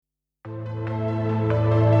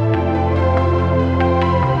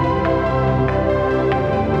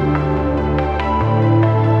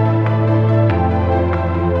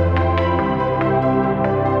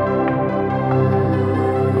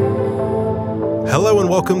Hello and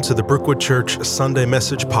welcome to the Brookwood Church Sunday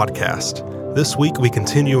Message Podcast. This week we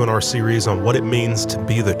continue in our series on what it means to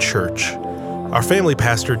be the church. Our family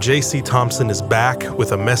pastor, J.C. Thompson, is back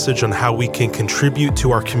with a message on how we can contribute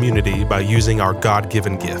to our community by using our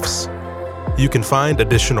God-given gifts. You can find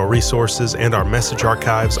additional resources and our message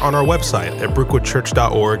archives on our website at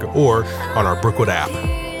brookwoodchurch.org or on our Brookwood app.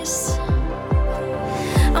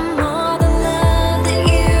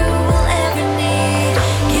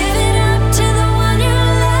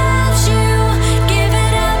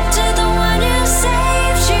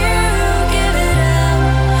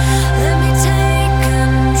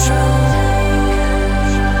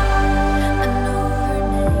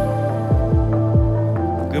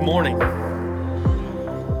 Good morning.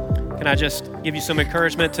 Can I just give you some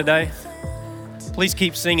encouragement today? Please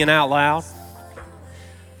keep singing out loud.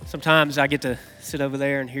 Sometimes I get to sit over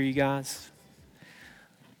there and hear you guys,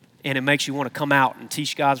 and it makes you want to come out and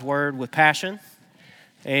teach God's word with passion.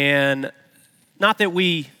 And not that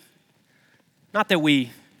we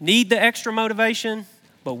need the extra motivation,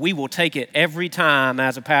 but we will take it every time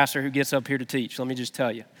as a pastor who gets up here to teach. Let me just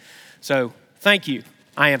tell you. So thank you.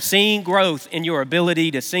 I am seeing growth in your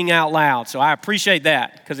ability to sing out loud. So I appreciate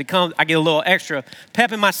that because I get a little extra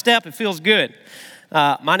pep in my step. It feels good.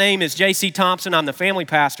 My name is J.C. Thompson. I'm the family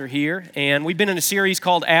pastor here. And we've been in a series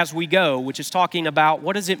called As We Go, which is talking about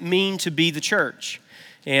what does it mean to be the church.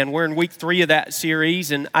 And we're in week 3 of that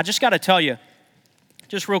series. And I just got to tell you,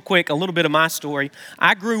 just real quick, a little bit of my story.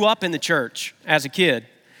 I grew up in the church as a kid.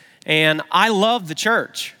 And I love the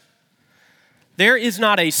church. There is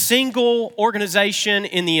not a single organization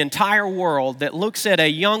in the entire world that looks at a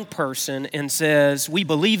young person and says, we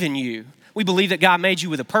believe in you. We believe that God made you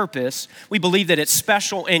with a purpose. We believe that it's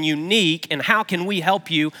special and unique, and how can we help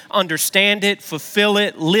you understand it, fulfill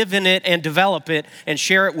it, live in it, and develop it, and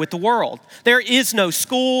share it with the world. There is no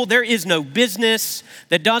school, there is no business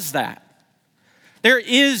that does that. There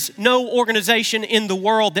is no organization in the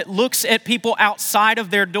world that looks at people outside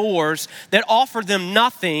of their doors that offer them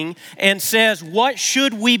nothing and says, what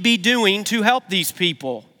should we be doing to help these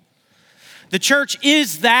people? The church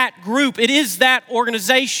is that group. It is that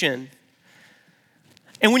organization.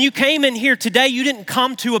 And when you came in here today, you didn't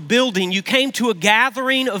come to a building. You came to a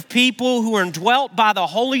gathering of people who are indwelt by the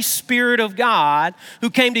Holy Spirit of God,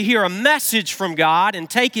 who came to hear a message from God and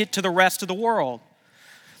take it to the rest of the world.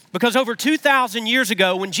 Because over 2,000 years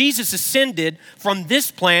ago, when Jesus ascended from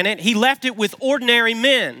this planet, he left it with ordinary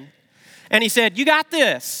men. And he said, you got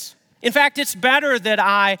this. In fact, it's better that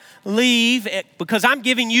I leave because I'm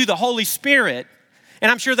giving you the Holy Spirit.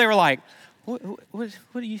 And I'm sure they were like, what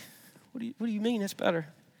do you mean it's better?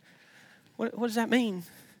 What does that mean?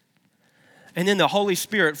 And then the Holy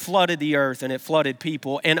Spirit flooded the earth and it flooded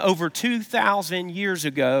people. And over 2,000 years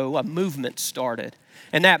ago, a movement started.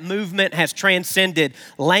 And that movement has transcended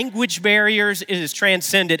language barriers. It has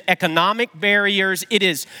transcended economic barriers. It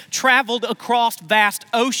has traveled across vast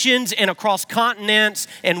oceans and across continents.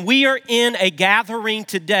 And we are in a gathering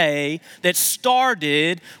today that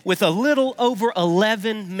started with a little over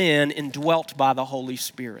 11 men indwelt by the Holy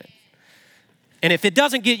Spirit. And if it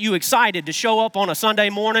doesn't get you excited to show up on a Sunday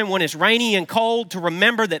morning when it's rainy and cold, to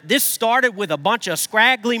remember that this started with a bunch of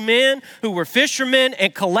scraggly men who were fishermen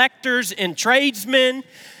and collectors and tradesmen,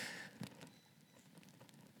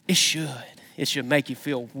 it should make you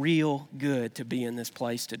feel real good to be in this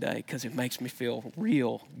place today, because it makes me feel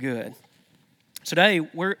real good. Today,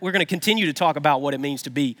 we're going to continue to talk about what it means to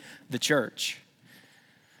be the church.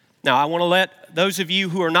 Now, I want to let those of you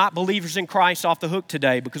who are not believers in Christ off the hook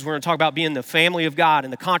today, because we're going to talk about being the family of God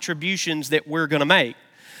and the contributions that we're going to make.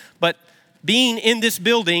 But being in this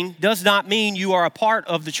building does not mean you are a part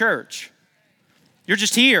of the church. You're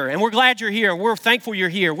just here, and we're glad you're here, and we're thankful you're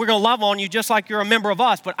here. We're going to love on you just like you're a member of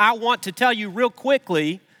us. But I want to tell you real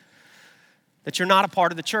quickly that you're not a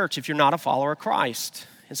part of the church if you're not a follower of Christ.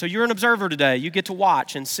 And so you're an observer today. You get to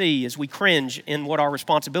watch and see as we cringe in what our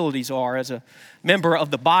responsibilities are as a member of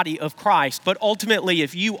the body of Christ. But ultimately,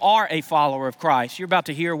 if you are a follower of Christ, you're about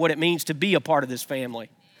to hear what it means to be a part of this family.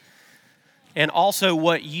 And also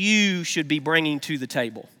what you should be bringing to the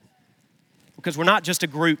table. Because we're not just a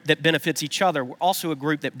group that benefits each other. We're also a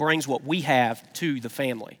group that brings what we have to the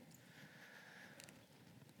family.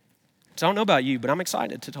 So I don't know about you, but I'm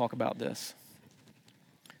excited to talk about this.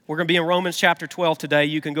 We're going to be in Romans chapter 12 today.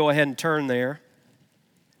 You can go ahead and turn there.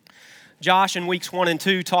 Josh in weeks 1 and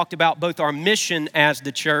 2 talked about both our mission as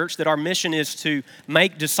the church, that our mission is to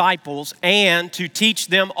make disciples and to teach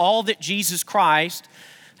them all that Jesus Christ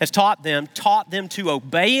has taught them to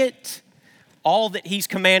obey it, all that he's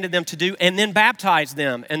commanded them to do, and then baptize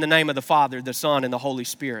them in the name of the Father, the Son, and the Holy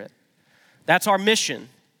Spirit. That's our mission.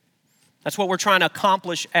 That's what we're trying to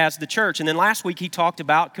accomplish as the church. And then last week he talked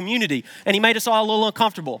about community, and he made us all a little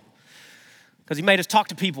uncomfortable because he made us talk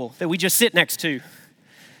to people that we just sit next to.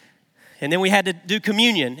 And then we had to do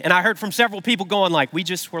communion, and I heard from several people going like, we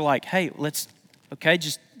just were like, hey,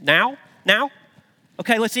 just now?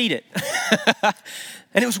 Okay, let's eat it.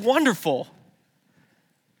 And it was wonderful.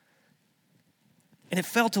 And it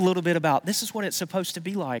felt a little bit about, this is what it's supposed to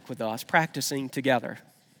be like with us, practicing together.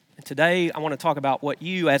 And today I want to talk about what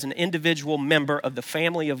you, as an individual member of the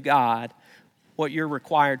family of God, what you're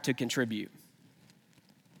required to contribute.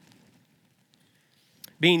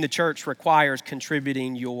 Being the church requires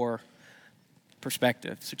contributing your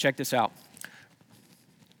perspective. So check this out.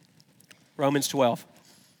 Romans 12.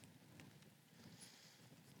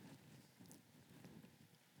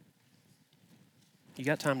 You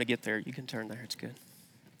got time to get there. You can turn there. It's good.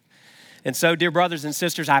 And so, dear brothers and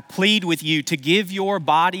sisters, I plead with you to give your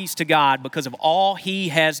bodies to God because of all He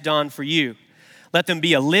has done for you. Let them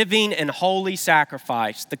be a living and holy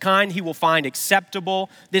sacrifice, the kind He will find acceptable.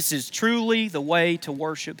 This is truly the way to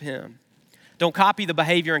worship Him. Don't copy the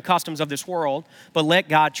behavior and customs of this world, but let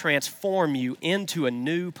God transform you into a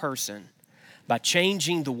new person by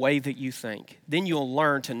changing the way that you think. Then you'll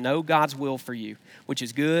learn to know God's will for you, which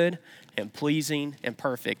is good and pleasing and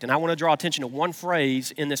perfect. And I want to draw attention to one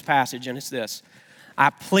phrase in this passage, and it's this. I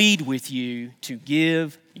plead with you to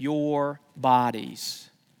give your bodies.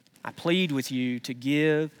 I plead with you to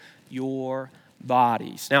give your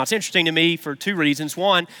bodies. Now, it's interesting to me for two reasons.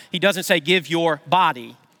 One, he doesn't say give your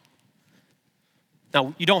body.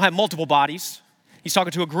 Now, you don't have multiple bodies. He's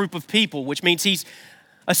talking to a group of people, which means he's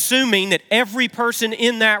assuming that every person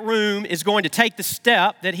in that room is going to take the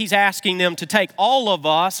step that he's asking them to take. All of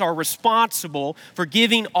us are responsible for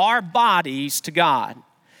giving our bodies to God.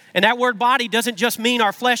 And that word body doesn't just mean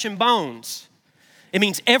our flesh and bones. It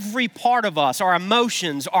means every part of us, our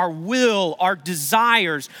emotions, our will, our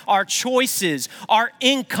desires, our choices, our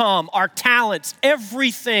income, our talents,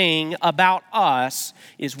 everything about us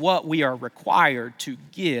is what we are required to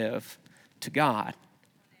give to God.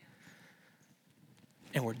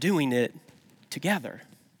 And we're doing it together.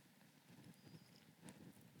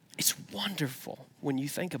 It's wonderful when you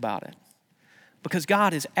think about it because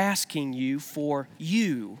God is asking you for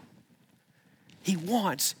you. He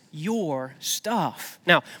wants your stuff.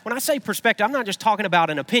 Now, when I say perspective, I'm not just talking about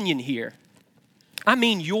an opinion here. I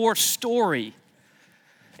mean your story.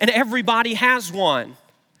 And everybody has one.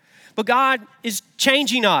 But God is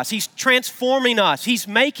changing us. He's transforming us. He's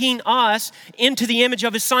making us into the image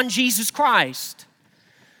of His Son, Jesus Christ.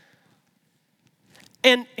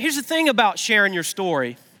 And here's the thing about sharing your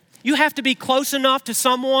story. You have to be close enough to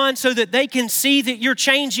someone so that they can see that you're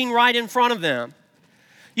changing right in front of them.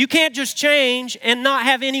 You can't just change and not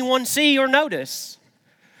have anyone see or notice.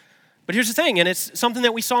 But here's the thing, and it's something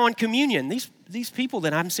that we saw in communion. These people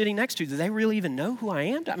that I'm sitting next to, do they really even know who I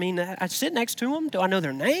am? I mean, I sit next to them. Do I know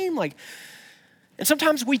their name? And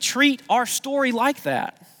sometimes we treat our story like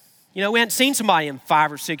that. You know, we hadn't seen somebody in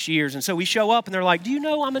 5 or 6 years, and so we show up and they're like, do you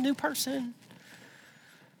know I'm a new person?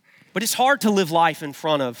 But it's hard to live life in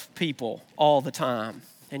front of people all the time.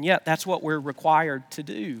 And yet, that's what we're required to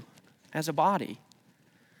do as a body.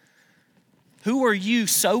 Who are you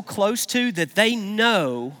so close to that they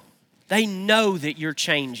know that you're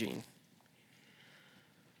changing?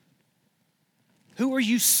 Who are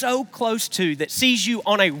you so close to that sees you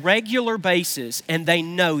on a regular basis and they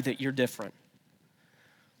know that you're different?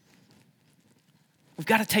 We've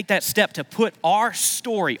got to take that step to put our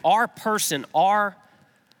story, our person, our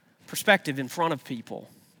perspective in front of people.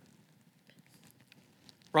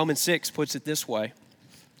 Romans 6 puts it this way.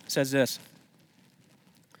 It says this.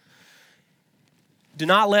 Do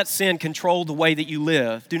not let sin control the way that you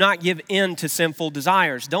live. Do not give in to sinful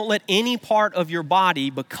desires. Don't let any part of your body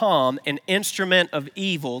become an instrument of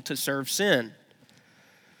evil to serve sin.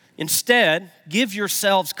 Instead, give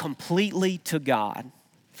yourselves completely to God.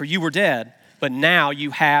 For you were dead, but now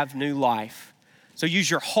you have new life. So use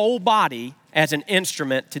your whole body as an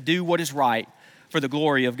instrument to do what is right for the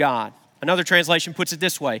glory of God. Another translation puts it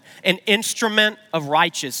this way, an instrument of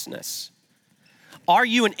righteousness. Are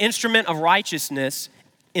you an instrument of righteousness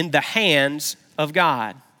in the hands of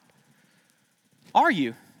God? Are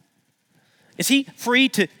you? Is He free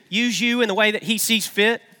to use you in the way that He sees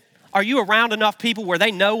fit? Are you around enough people where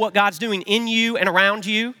they know what God's doing in you and around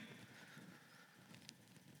you?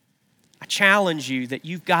 I challenge you that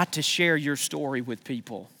you've got to share your story with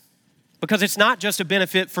people. Because it's not just a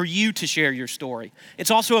benefit for you to share your story.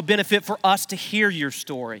 It's also a benefit for us to hear your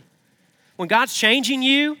story. When God's changing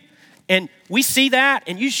you, and we see that,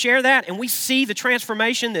 and you share that, and we see the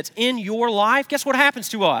transformation that's in your life, guess what happens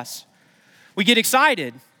to us? We get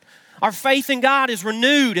excited. Our faith in God is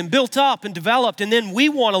renewed and built up and developed, and then we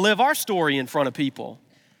want to live our story in front of people.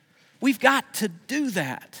 We've got to do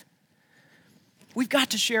that. We've got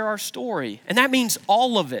to share our story, and that means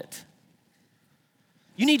all of it.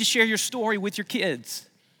 You need to share your story with your kids.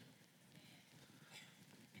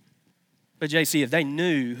 But JC, if they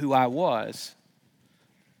knew who I was,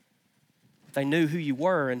 if they knew who you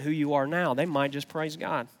were and who you are now, they might just praise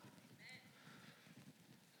God.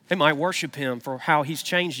 They might worship Him for how He's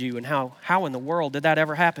changed you and how in the world did that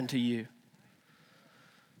ever happen to you?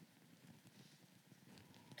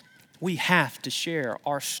 We have to share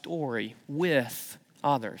our story with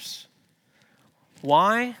others.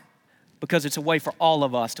 Why? Because it's a way for all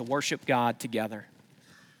of us to worship God together.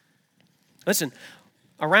 Listen,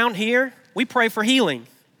 around here, we pray for healing.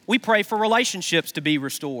 We pray for relationships to be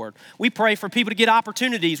restored. We pray for people to get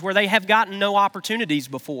opportunities where they have gotten no opportunities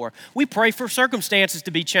before. We pray for circumstances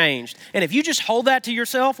to be changed. And if you just hold that to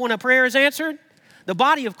yourself when a prayer is answered, the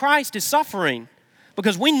body of Christ is suffering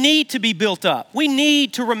because we need to be built up. We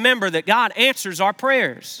need to remember that God answers our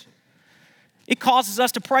prayers. It causes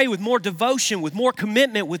us to pray with more devotion, with more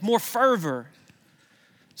commitment, with more fervor.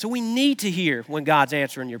 So we need to hear when God's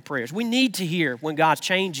answering your prayers. We need to hear when God's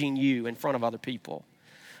changing you in front of other people.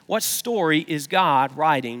 What story is God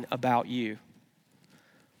writing about you?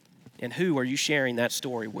 And who are you sharing that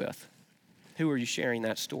story with? Who are you sharing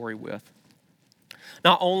that story with?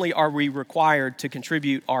 Not only are we required to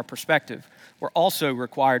contribute our perspective, we're also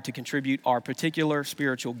required to contribute our particular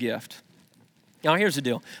spiritual gift. Now, here's the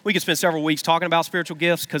deal. We could spend several weeks talking about spiritual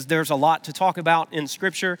gifts because there's a lot to talk about in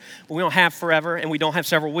Scripture, but we don't have forever and we don't have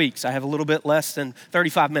several weeks. I have a little bit less than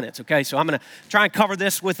 35 minutes, okay? So I'm going to try and cover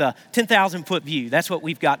this with a 10,000-foot view. That's what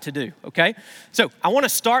we've got to do, okay? So I want to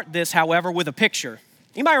start this, however, with a picture.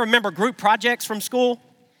 Anybody remember group projects from school?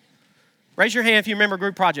 Raise your hand if you remember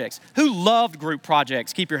group projects. Who loved group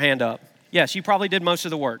projects? Keep your hand up. Yes, you probably did most of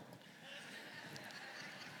the work.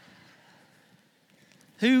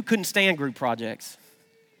 Who couldn't stand group projects?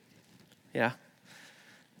 Yeah.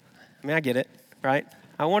 I mean, I get it, right?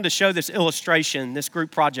 I wanted to show this illustration, this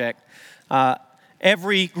group project.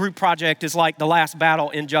 Every group project is like the last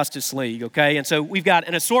battle in Justice League, okay? And so we've got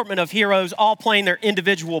an assortment of heroes all playing their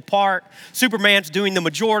individual part. Superman's doing the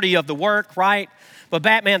majority of the work, right? But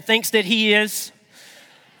Batman thinks that he is.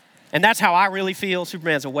 And that's how I really feel.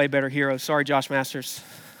 Superman's a way better hero. Sorry, Josh Masters.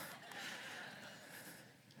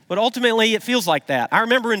 But ultimately, it feels like that. I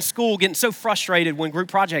remember in school getting so frustrated when group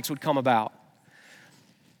projects would come about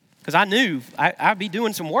because I knew I'd be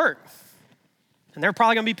doing some work. And there were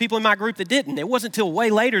probably going to be people in my group that didn't. It wasn't until way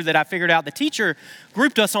later that I figured out the teacher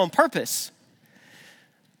grouped us on purpose.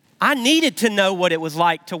 I needed to know what it was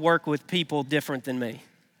like to work with people different than me.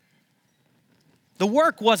 The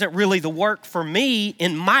work wasn't really the work for me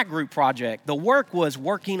in my group project. The work was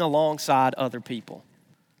working alongside other people.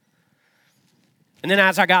 And then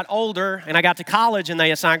as I got older and I got to college and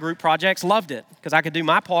they assigned group projects, loved it because I could do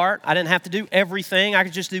my part. I didn't have to do everything. I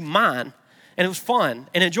could just do mine. And it was fun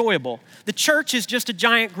and enjoyable. The church is just a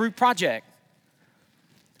giant group project.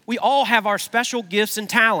 We all have our special gifts and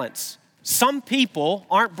talents. Some people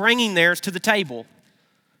aren't bringing theirs to the table.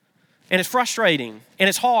 And it's frustrating and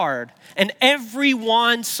it's hard. And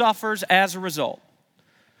everyone suffers as a result.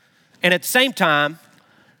 And at the same time,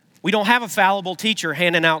 we don't have a fallible teacher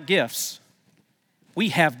handing out gifts. We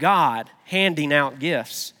have God handing out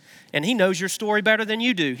gifts. And He knows your story better than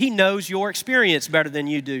you do. He knows your experience better than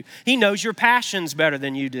you do. He knows your passions better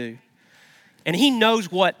than you do. And He knows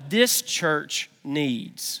what this church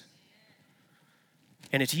needs.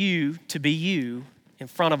 And it's you to be you in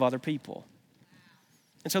front of other people.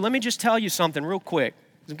 And so let me just tell you something real quick.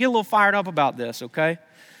 I'm getting a little fired up about this, okay?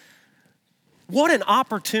 What an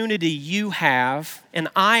opportunity you have and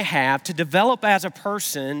I have to develop as a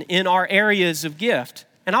person in our areas of gift.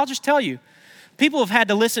 And I'll just tell you, people have had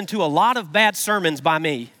to listen to a lot of bad sermons by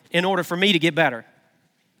me in order for me to get better.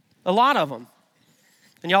 A lot of them.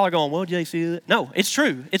 And y'all are going, well, JC, no, it's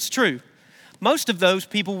true. It's true. Most of those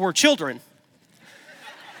people were children.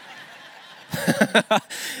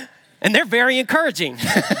 And they're very encouraging.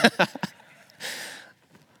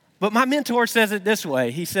 But my mentor says it this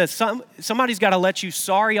way. He says, somebody's got to let you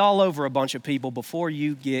sorry all over a bunch of people before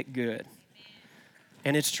you get good.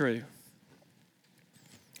 And it's true.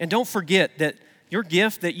 And don't forget that your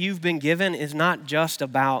gift that you've been given is not just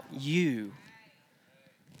about you.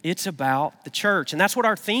 It's about the church. And that's what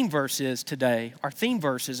our theme verse is today. Our theme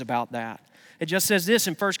verse is about that. It just says this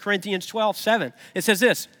in 1 Corinthians 12:7. It says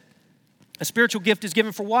this. A spiritual gift is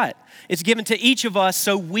given for what? It's given to each of us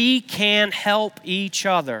so we can help each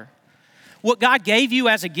other. What God gave you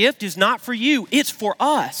as a gift is not for you, it's for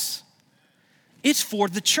us. It's for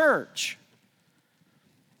the church.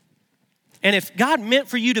 And if God meant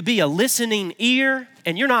for you to be a listening ear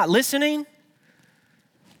and you're not listening,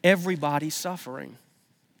 everybody's suffering.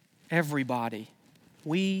 Everybody.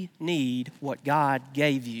 We need what God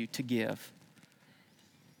gave you to give.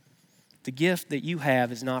 The gift that you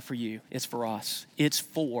have is not for you, it's for us. It's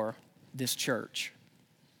for this church.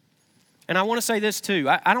 And I want to say this too.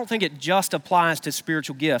 I don't think it just applies to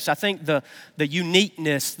spiritual gifts. I think the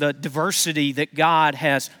uniqueness, the diversity that God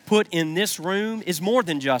has put in this room is more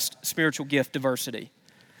than just spiritual gift diversity.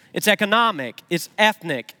 It's economic, it's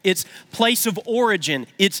ethnic, it's place of origin,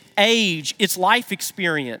 it's age, it's life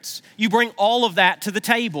experience. You bring all of that to the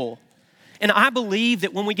table. And I believe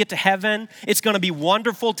that when we get to heaven, it's going to be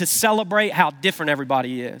wonderful to celebrate how different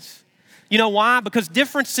everybody is. You know why? Because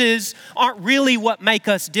differences aren't really what make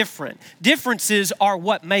us different. Differences are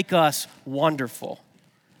what make us wonderful.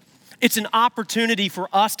 It's an opportunity for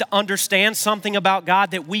us to understand something about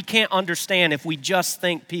God that we can't understand if we just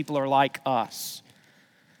think people are like us.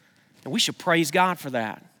 And we should praise God for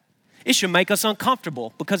that. It should make us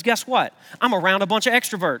uncomfortable because guess what? I'm around a bunch of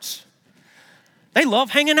extroverts. They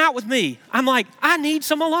love hanging out with me. I'm like, I need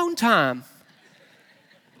some alone time.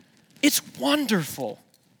 It's wonderful.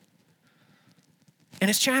 And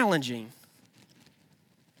it's challenging.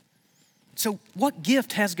 So what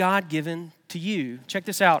gift has God given to you? Check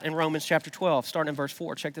this out in Romans chapter 12, starting in verse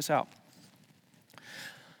 4. Check this out.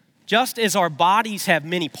 Just as our bodies have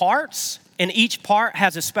many parts, and each part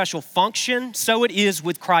has a special function, so it is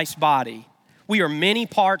with Christ's body. We are many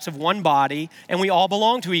parts of one body, and we all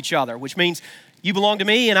belong to each other, which means you belong to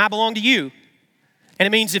me and I belong to you. And it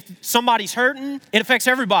means if somebody's hurting, it affects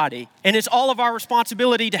everybody. And it's all of our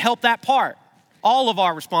responsibility to help that part. All of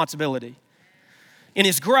our responsibility. In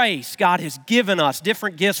His grace, God has given us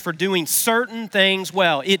different gifts for doing certain things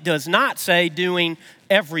well. It does not say doing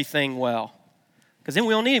everything well, because then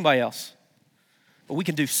we don't need anybody else. But we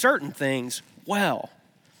can do certain things well.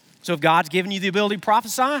 So if God's given you the ability to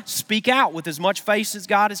prophesy, speak out with as much faith as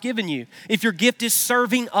God has given you. If your gift is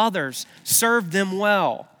serving others, serve them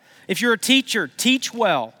well. If you're a teacher, teach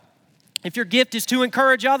well. If your gift is to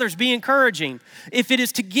encourage others, be encouraging. If it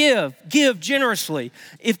is to give, give generously.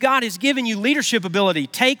 If God has given you leadership ability,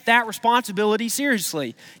 take that responsibility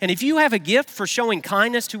seriously. And if you have a gift for showing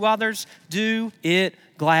kindness to others, do it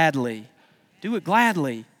gladly. Do it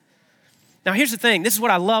gladly. Now here's the thing, this is what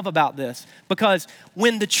I love about this, because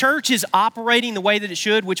when the church is operating the way that it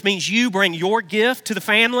should, which means you bring your gift to the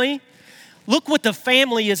family, look what the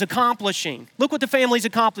family is accomplishing. Look what the family is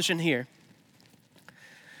accomplishing here.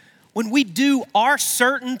 When we do our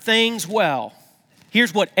certain things well,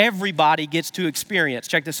 here's what everybody gets to experience.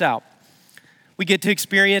 Check this out. We get to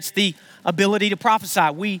experience the ability to prophesy.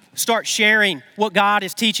 We start sharing what God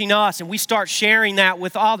is teaching us, and we start sharing that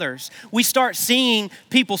with others. We start seeing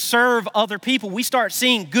people serve other people. We start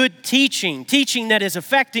seeing good teaching that is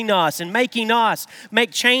affecting us and making us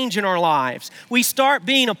make change in our lives. We start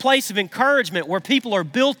being a place of encouragement where people are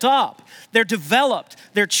built up, they're developed,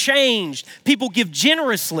 they're changed. People give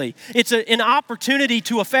generously. It's an opportunity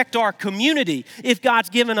to affect our community. If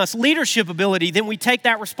God's given us leadership ability, then we take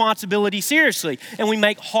that responsibility seriously, and we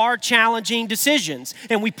make hard, challenging decisions,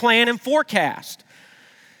 and we plan and forecast.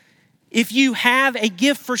 If you have a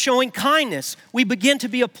gift for showing kindness, we begin to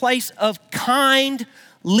be a place of kind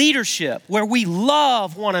leadership where we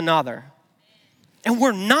love one another. And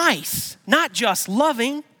we're nice, not just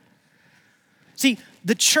loving. See,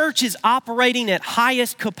 the church is operating at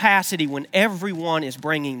highest capacity when everyone is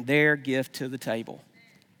bringing their gift to the table.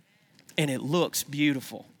 And it looks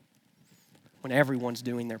beautiful when everyone's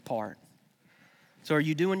doing their part. So are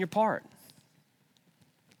you doing your part?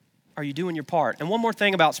 Are you doing your part? And one more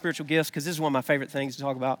thing about spiritual gifts, because this is one of my favorite things to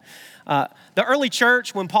talk about. The early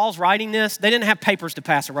church, when Paul's writing this, they didn't have papers to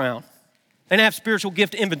pass around. They didn't have spiritual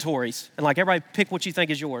gift inventories. And like everybody pick what you think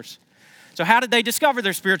is yours. So how did they discover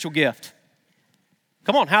their spiritual gift?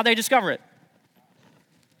 Come on, how'd they discover it?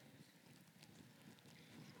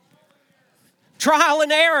 Trial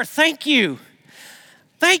and error, thank you.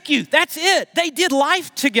 Thank you, that's it. They did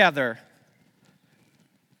life together.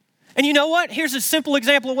 And you know what? Here's a simple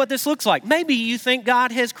example of what this looks like. Maybe you think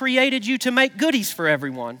God has created you to make goodies for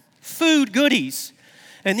everyone, food goodies.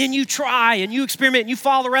 And then you try and you experiment and you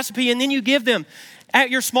follow the recipe and then you give them. At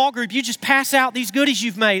your small group, you just pass out these goodies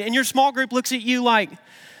you've made and your small group looks at you like,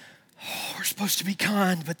 oh, we're supposed to be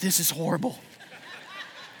kind, but this is horrible.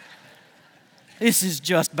 This is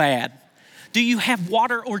just bad. Do you have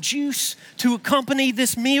water or juice to accompany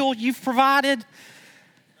this meal you've provided?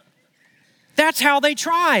 That's how they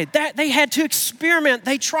tried. They had to experiment.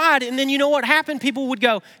 They tried. And then you know what happened? People would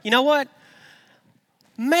go, you know what?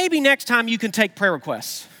 maybe next time you can take prayer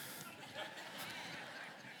requests.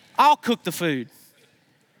 I'll cook the food.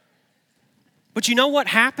 But you know what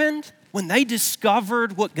happened? When they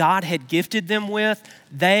discovered what God had gifted them with,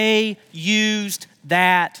 they used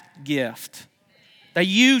that gift. They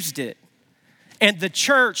used it. And the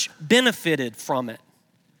church benefited from it.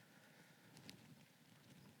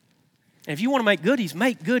 And if you want to make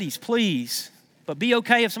goodies, please. But be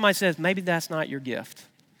okay if somebody says, maybe that's not your gift.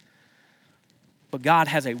 But God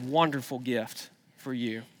has a wonderful gift for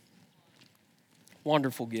you.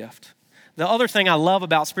 Wonderful gift. The other thing I love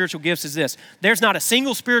about spiritual gifts is this. There's not a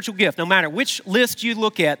single spiritual gift, no matter which list you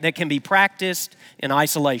look at, that can be practiced in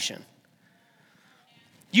isolation.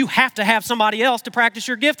 You have to have somebody else to practice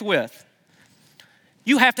your gift with.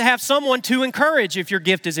 You have to have someone to encourage if your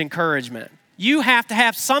gift is encouragement. You have to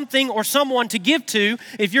have something or someone to give to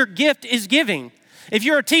if your gift is giving. If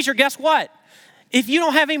you're a teacher, guess what? If you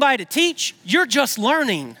don't have anybody to teach, you're just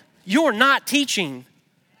learning. You're not teaching.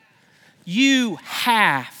 You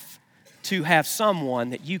have to have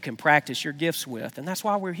someone that you can practice your gifts with. And that's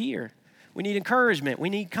why we're here. We need encouragement. We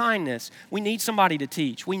need kindness. We need somebody to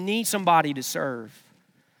teach. We need somebody to serve.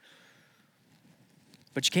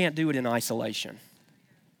 But you can't do it in isolation.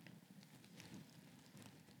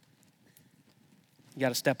 You got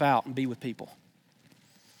to step out and be with people.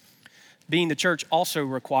 Being the church also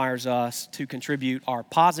requires us to contribute our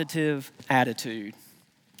positive attitude.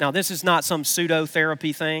 Now, this is not some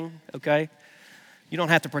pseudo-therapy thing, okay? You don't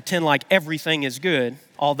have to pretend like everything is good,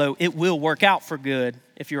 although it will work out for good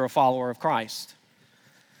if you're a follower of Christ.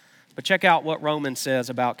 But check out what Romans says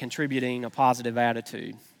about contributing a positive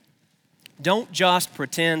attitude. Don't just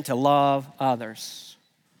pretend to love others.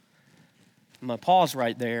 I'm going to pause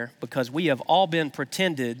right there because we have all been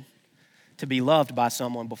pretended to be loved by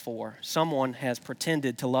someone before. Someone has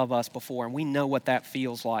pretended to love us before, and we know what that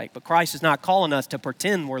feels like. But Christ is not calling us to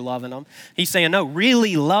pretend we're loving them. He's saying, no,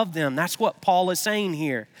 really love them. That's what Paul is saying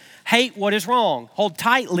here. Hate what is wrong. Hold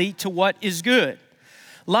tightly to what is good.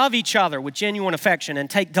 Love each other with genuine affection and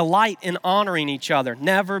take delight in honoring each other.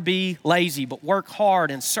 Never be lazy, but work hard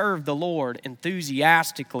and serve the Lord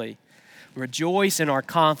enthusiastically. Rejoice in our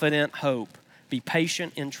confident hope. Be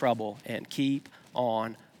patient in trouble and keep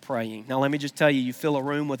on praying. Now, let me just tell you, you fill a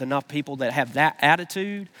room with enough people that have that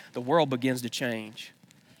attitude, the world begins to change.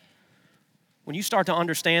 When you start to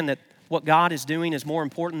understand that what God is doing is more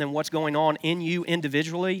important than what's going on in you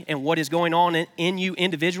individually, and what is going on in you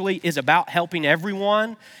individually is about helping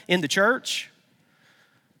everyone in the church,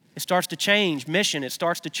 it starts to change mission, it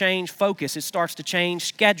starts to change focus, it starts to change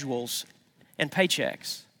schedules and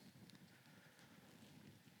paychecks.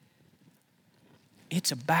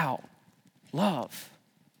 It's about love.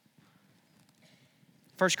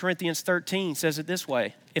 1 Corinthians 13 says it this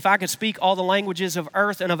way. If I could speak all the languages of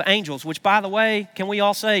earth and of angels, which, by the way, can we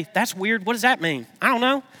all say, that's weird, what does that mean? I don't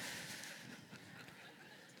know.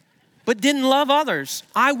 But didn't love others,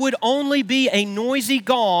 I would only be a noisy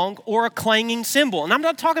gong or a clanging cymbal. And I'm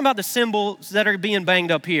not talking about the cymbals that are being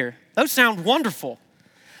banged up here. Those sound wonderful.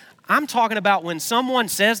 I'm talking about when someone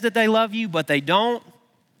says that they love you, but they don't,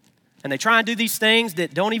 and they try and do these things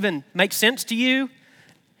that don't even make sense to you,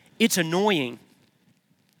 it's annoying.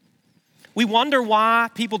 We wonder why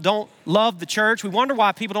people don't love the church. We wonder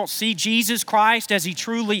why people don't see Jesus Christ as he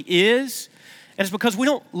truly is. And it's because we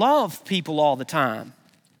don't love people all the time.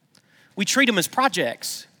 We treat them as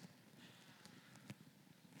projects.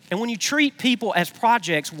 And when you treat people as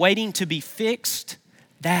projects waiting to be fixed,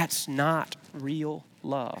 that's not real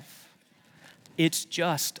love. It's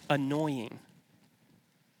just annoying.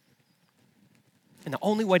 And the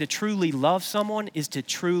only way to truly love someone is to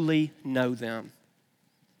truly know them.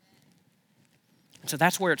 And so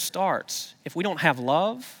that's where it starts. If we don't have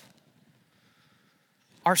love,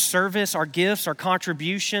 our service, our gifts, our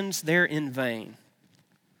contributions, they're in vain.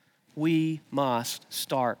 We must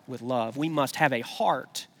start with love. We must have a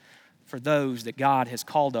heart for those that God has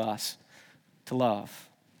called us to love.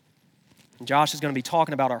 And Josh is going to be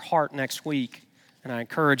talking about our heart next week, and I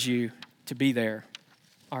encourage you to be there.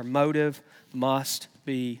 Our motive must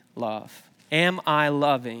be love. Am I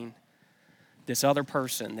loving this other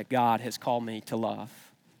person that God has called me to love?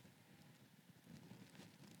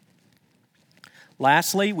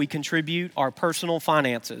 Lastly, we contribute our personal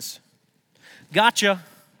finances. Gotcha.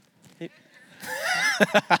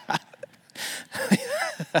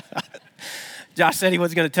 Josh said he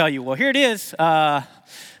was going to tell you. Well, here it is.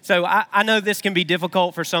 So I know this can be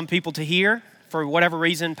difficult for some people to hear for whatever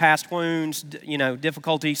reason, past wounds,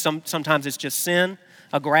 difficulty. Sometimes it's just sin,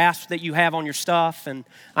 a grasp that you have on your stuff. And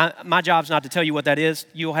my job's not to tell you what that is.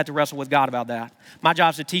 You'll have to wrestle with God about that. My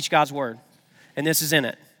job's to teach God's word, and this is in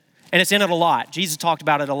it. And it's in it a lot. Jesus talked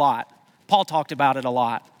about it a lot. Paul talked about it a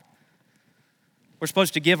lot. We're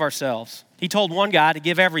supposed to give ourselves. He told one guy to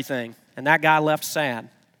give everything, and that guy left sad.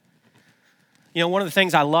 You know, one of the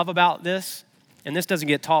things I love about this, and this doesn't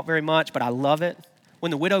get taught very much, but I love it. When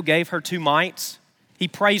the widow gave her 2 mites, he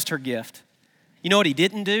praised her gift. You know what he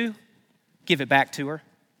didn't do? Give it back to her.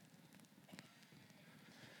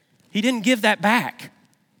 He didn't give that back.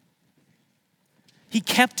 He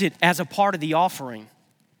kept it as a part of the offering.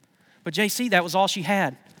 But JC, that was all she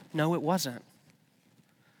had. No, it wasn't.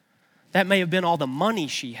 That may have been all the money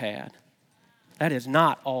she had. That is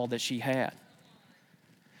not all that she had.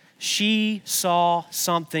 She saw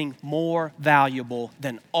something more valuable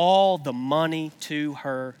than all the money to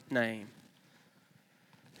her name.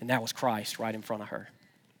 And that was Christ right in front of her.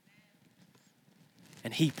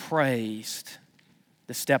 And he praised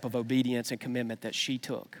the step of obedience and commitment that she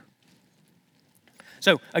took.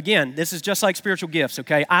 So again, this is just like spiritual gifts,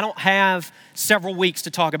 okay? I don't have several weeks to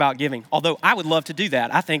talk about giving, although I would love to do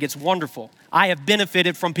that. I think it's wonderful. I have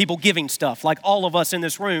benefited from people giving stuff, like all of us in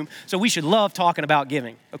this room, so we should love talking about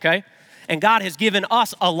giving, okay? And God has given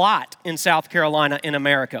us a lot in South Carolina, in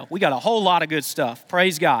America. We got a whole lot of good stuff.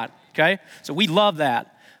 Praise God, okay? So we love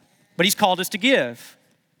that. But he's called us to give.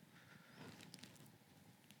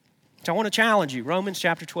 So I want to challenge you. Romans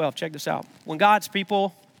chapter 12, check this out. When God's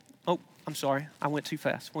people, I'm sorry, I went too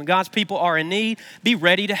fast. When God's people are in need, be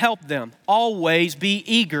ready to help them. Always be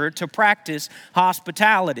eager to practice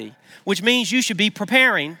hospitality, which means you should be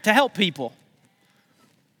preparing to help people.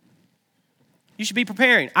 You should be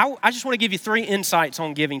preparing. I just want to give you 3 insights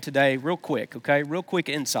on giving today real quick, okay? Real quick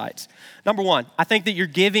insights. Number 1, I think that your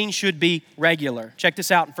giving should be regular. Check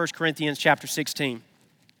this out in 1 Corinthians chapter 16.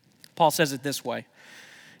 Paul says it this way.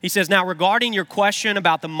 He says, now regarding your question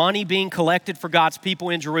about the money being collected for God's people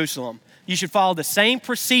in Jerusalem, you should follow the same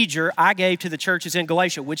procedure I gave to the churches in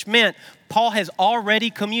Galatia, which meant Paul has already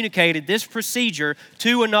communicated this procedure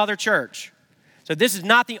to another church. So this is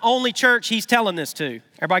not the only church he's telling this to.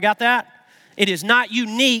 Everybody got that? It is not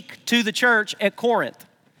unique to the church at Corinth.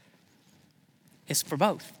 It's for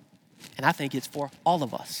both. And I think it's for all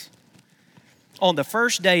of us. On the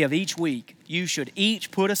first day of each week, you should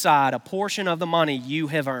each put aside a portion of the money you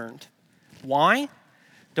have earned. Why?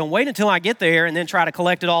 Don't wait until I get there and then try to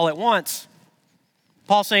collect it all at once.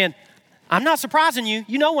 Paul's saying, I'm not surprising you.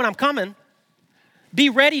 You know when I'm coming. Be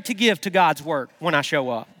ready to give to God's work when I show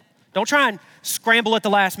up. Don't try and scramble at the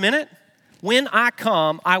last minute. When I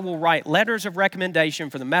come, I will write letters of recommendation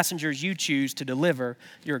for the messengers you choose to deliver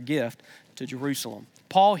your gift to Jerusalem.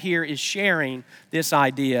 Paul here is sharing this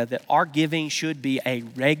idea that our giving should be a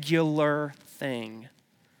regular thing.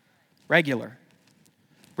 Regular.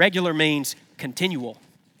 Regular means continual.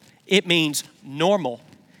 It means normal.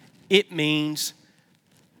 It means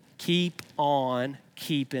keep on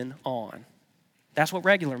keeping on. That's what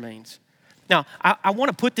regular means. Now, I want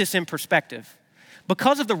to put this in perspective.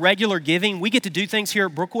 Because of the regular giving, we get to do things here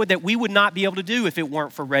at Brookwood that we would not be able to do if it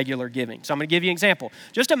weren't for regular giving. So I'm going to give you an example.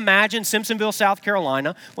 Just imagine Simpsonville, South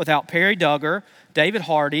Carolina, without Perry Duggar, David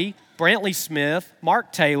Hardy, Brantley Smith,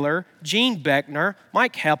 Mark Taylor, Gene Beckner,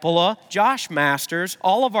 Mike Heppola, Josh Masters,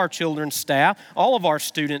 all of our children's staff, all of our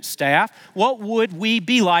student staff. What would we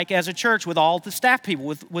be like as a church with all the staff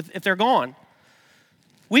people if they're gone?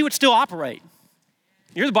 We would still operate.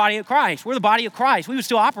 You're the body of Christ. We're the body of Christ. We would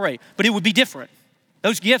still operate, but it would be different.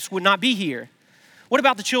 Those gifts would not be here. What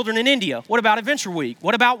about the children in India? What about Adventure Week?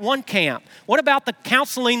 What about One Camp? What about the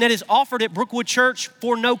counseling that is offered at Brookwood Church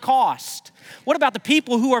for no cost? What about the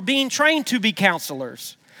people who are being trained to be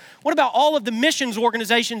counselors? What about all of the missions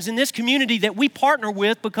organizations in this community that we partner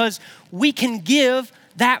with because we can give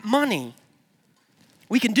that money?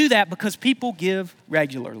 We can do that because people give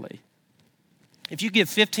regularly. If you give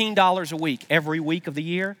 $15 a week every week of the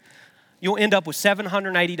year, you'll end up with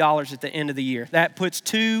 $780 at the end of the year. That puts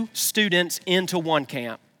 2 students into One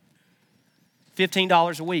Camp.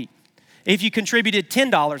 $15 a week. If you contributed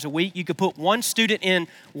 $10 a week, you could put 1 student in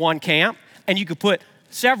One Camp, and you could put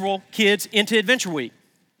several kids into Adventure Week.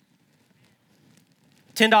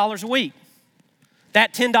 $10 a week.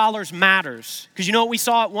 That $10 matters. Because you know what we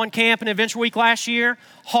saw at One Camp and Adventure Week last year?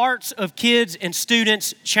 Hearts of kids and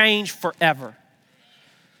students change forever.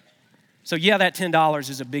 So yeah, that $10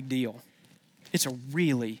 is a big deal. It's a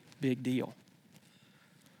really big deal.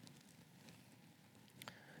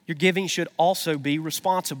 Your giving should also be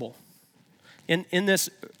responsible. In this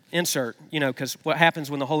insert, because what happens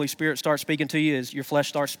when the Holy Spirit starts speaking to you is your flesh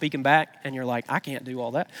starts speaking back, and you're like, I can't do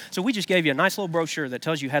all that. So we just gave you a nice little brochure that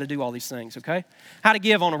tells you how to do all these things, okay? How to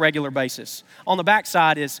give on a regular basis. On the back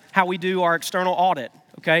side is how we do our external audit,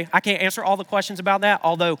 okay? I can't answer all the questions about that,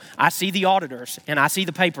 although I see the auditors and I see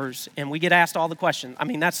the papers and we get asked all the questions. I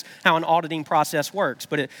mean, that's how an auditing process works,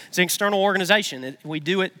 but it's an external organization. We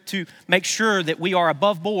do it to make sure that we are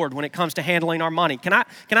above board when it comes to handling our money. Can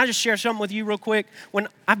I just share something with you real quick? When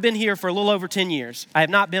I've been here for a little over 10 years, I have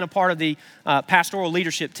not been a part of the pastoral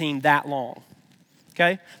leadership team that long.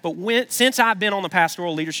 Okay? But since I've been on the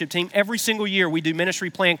pastoral leadership team, every single year we do ministry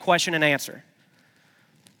plan question and answer.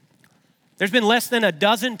 There's been less than a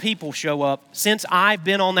dozen people show up since I've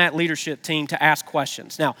been on that leadership team to ask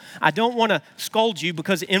questions. Now, I don't want to scold you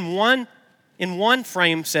because in one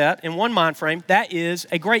frame set, in one mind frame, that is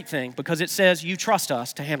a great thing because it says you trust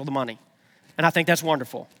us to handle the money. And I think that's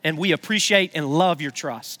wonderful. And we appreciate and love your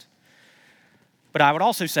trust. But I would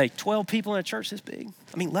also say 12 people in a church this big,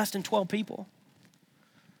 I mean less than 12 people.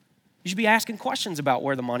 You should be asking questions about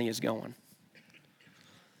where the money is going.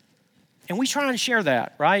 And we try and share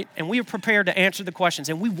that, right? And we are prepared to answer the questions,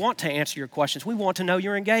 and we want to answer your questions. We want to know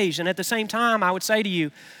you're engaged. And at the same time, I would say to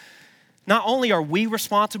you, not only are we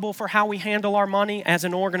responsible for how we handle our money as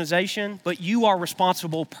an organization, but you are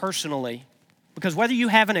responsible personally. Because whether you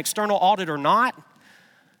have an external audit or not,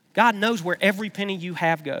 God knows where every penny you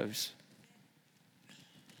have goes.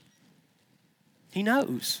 He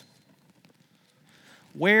knows.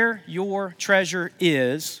 Where your treasure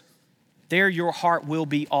is, there your heart will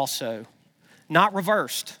be also. Not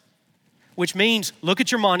reversed, which means look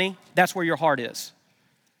at your money, that's where your heart is.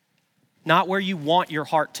 Not where you want your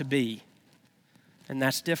heart to be. And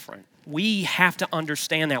that's different. We have to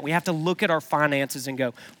understand that. We have to look at our finances and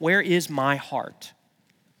go, where is my heart?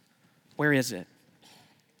 Where is it?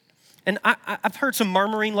 And I've heard some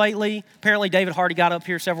murmuring lately. Apparently David Hardy got up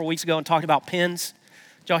here several weeks ago and talked about pens.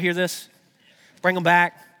 Did y'all hear this? Bring them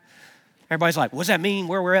back. Everybody's like, what does that mean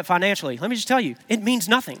where we're at financially? Let me just tell you, it means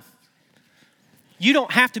nothing. You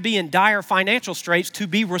don't have to be in dire financial straits to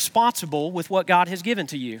be responsible with what God has given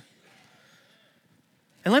to you.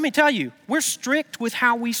 And let me tell you, we're strict with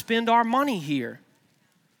how we spend our money here.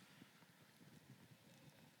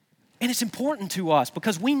 And it's important to us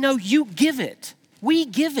because we know you give it. We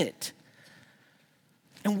give it.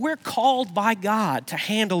 And we're called by God to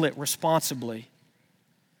handle it responsibly.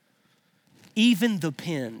 Even the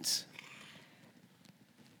pens.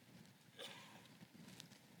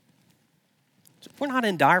 We're not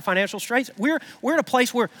in dire financial straits. We're at a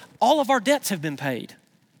place where all of our debts have been paid.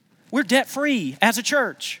 We're debt-free as a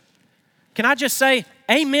church. Can I just say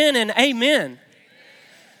amen and amen?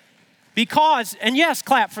 Because, and yes,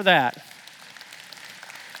 clap for that.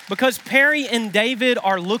 Because Perry and David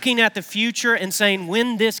are looking at the future and saying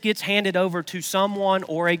when this gets handed over to someone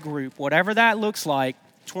or a group, whatever that looks like,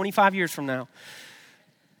 25 years from now,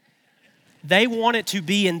 they want it to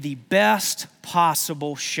be in the best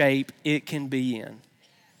possible shape it can be in.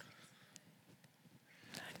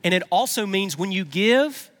 And it also means when you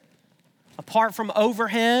give, apart from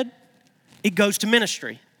overhead, it goes to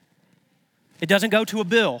ministry. It doesn't go to a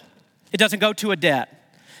bill. It doesn't go to a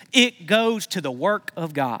debt. It goes to the work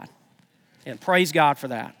of God. And praise God for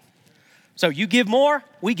that. So you give more,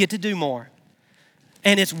 we get to do more.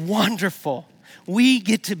 And it's wonderful. We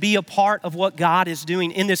get to be a part of what God is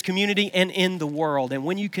doing in this community and in the world. And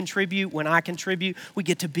when you contribute, when I contribute, we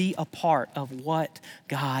get to be a part of what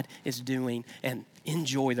God is doing and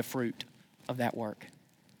enjoy the fruit of that work.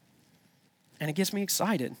 And it gets me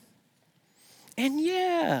excited. And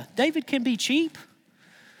yeah, David can be cheap,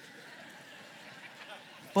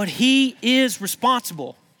 but he is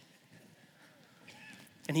responsible.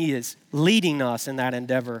 And he is leading us in that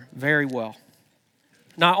endeavor very well.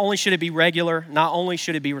 Not only should it be regular, not only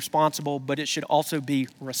should it be responsible, but it should also be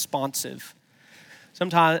responsive.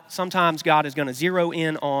 Sometimes God is going to zero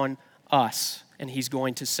in on us, and he's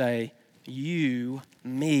going to say, you,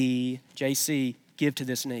 me, JC, give to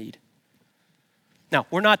this need. Now,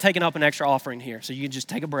 we're not taking up an extra offering here, so you can just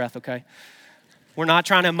take a breath, okay? We're not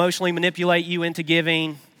trying to emotionally manipulate you into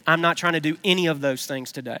giving. I'm not trying to do any of those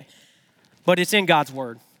things today. But it's in God's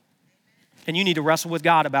word. And you need to wrestle with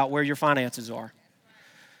God about where your finances are.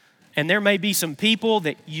 And there may be some people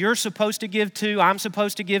that you're supposed to give to, I'm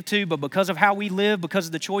supposed to give to, but because of how we live, because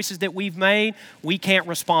of the choices that we've made, we can't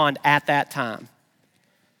respond at that time.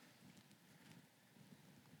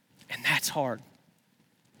 And that's hard.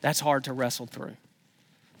 That's hard to wrestle through.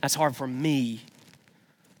 That's hard for me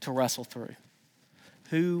to wrestle through.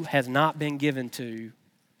 Who has not been given to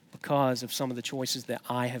because of some of the choices that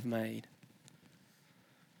I have made?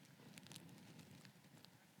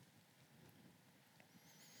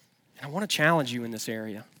 And I want to challenge you in this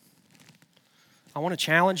area. I want to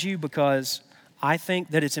challenge you because I think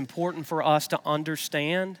that it's important for us to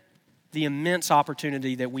understand the immense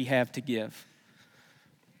opportunity that we have to give.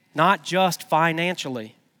 not just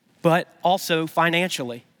financially, but also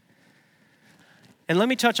financially. And let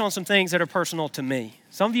me touch on some things that are personal to me.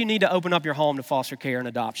 Some of you need to open up your home to foster care and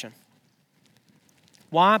adoption.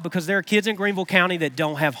 Why? Because there are kids in Greenville County that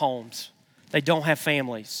don't have homes. They don't have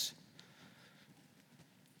families.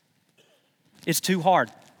 It's too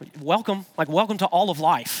hard. Welcome to all of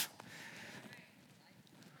life.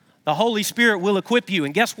 The Holy Spirit will equip you,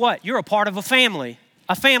 and guess what? You're a part of a family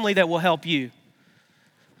that will help you.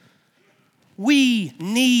 We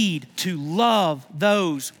need to love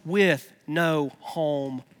those with no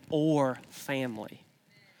home or family,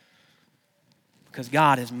 because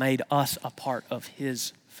God has made us a part of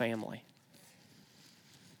His family.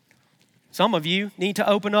 Some of you need to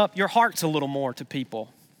open up your hearts a little more to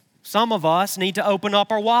people. Some of us need to open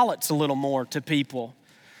up our wallets a little more to people.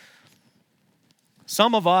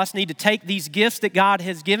 Some of us need to take these gifts that God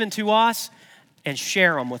has given to us and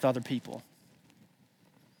share them with other people.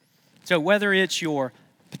 So whether it's your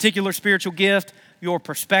particular spiritual gift, your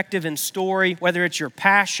perspective and story, whether it's your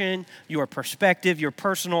passion, your perspective, your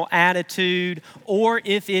personal attitude, or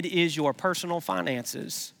if it is your personal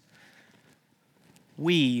finances,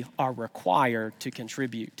 we are required to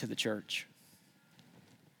contribute to the church.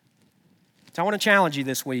 So I want to challenge you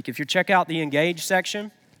this week. If you check out the Engage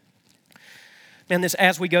section, man, this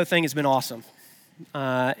As We Go thing has been awesome.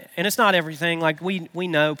 And it's not everything. Like we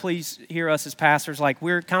know, please hear us as pastors, like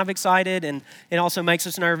we're kind of excited, and it also makes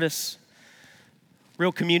us nervous.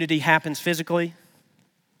 Real community happens physically,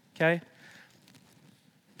 okay?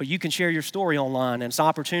 But you can share your story online, and it's an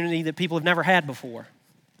opportunity that people have never had before.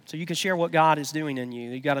 So you can share what God is doing in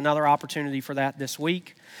you. You got another opportunity for that this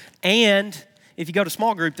week. And if you go to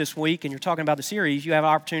small group this week and you're talking about the series, you have an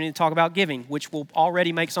opportunity to talk about giving, which will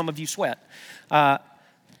already make some of you sweat.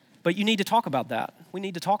 But you need to talk about that. We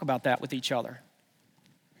need to talk about that with each other,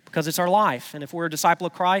 because it's our life. And if we're a disciple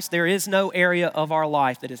of Christ, there is no area of our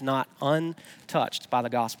life that is not untouched by the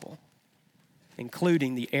gospel,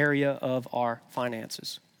 including the area of our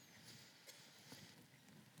finances.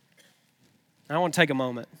 I want to take a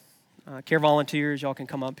moment. Care volunteers, y'all can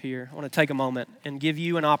come up here. I want to take a moment and give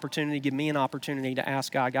you an opportunity, give me an opportunity to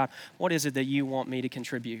ask God, what is it that you want me to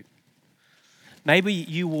contribute? Maybe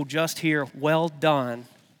you will just hear, well done,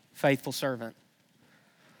 faithful servant.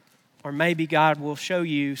 Or maybe God will show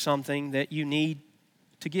you something that you need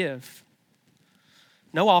to give.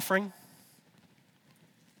 No offering,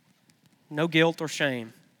 no guilt or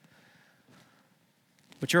shame.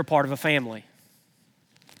 But you're a part of a family.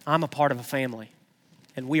 I'm a part of a family.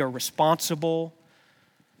 And we are responsible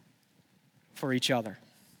for each other.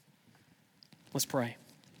 Let's pray.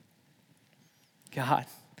 God,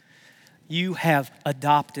 you have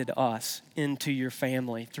adopted us into your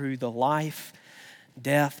family through the life,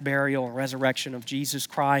 death, burial, and resurrection of Jesus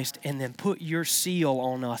Christ, and then put your seal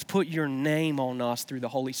on us, put your name on us through the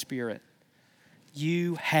Holy Spirit.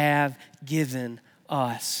 You have given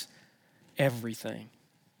us everything.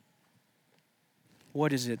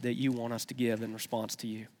 What is it that you want us to give in response to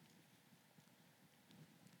you?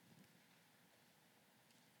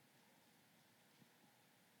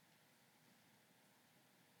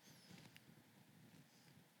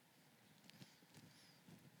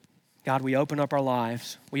 God, we open up our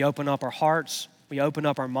lives. We open up our hearts. We open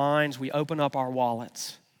up our minds. We open up our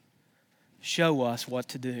wallets. Show us what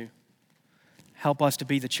to do. Help us to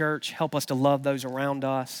be the church. Help us to love those around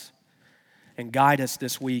us. And guide us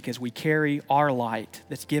this week as we carry our light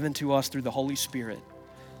that's given to us through the Holy Spirit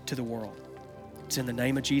to the world. It's in the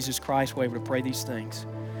name of Jesus Christ we're able to pray these things.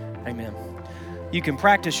 Amen. You can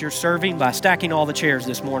practice your serving by stacking all the chairs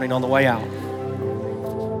this morning on the way out.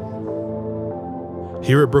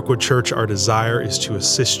 Here at Brookwood Church, our desire is to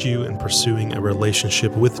assist you in pursuing a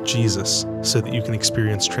relationship with Jesus so that you can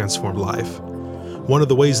experience transformed life. One of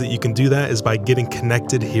the ways that you can do that is by getting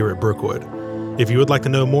connected here at Brookwood. If you would like to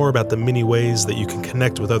know more about the many ways that you can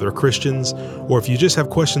connect with other Christians, or if you just have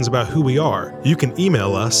questions about who we are, you can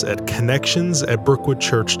email us at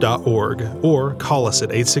connections@brookwoodchurch.org or call us at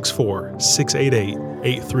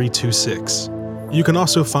 864-688-8326. You can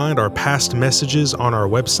also find our past messages on our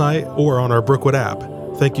website or on our Brookwood app.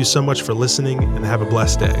 Thank you so much for listening, and have a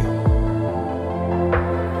blessed day.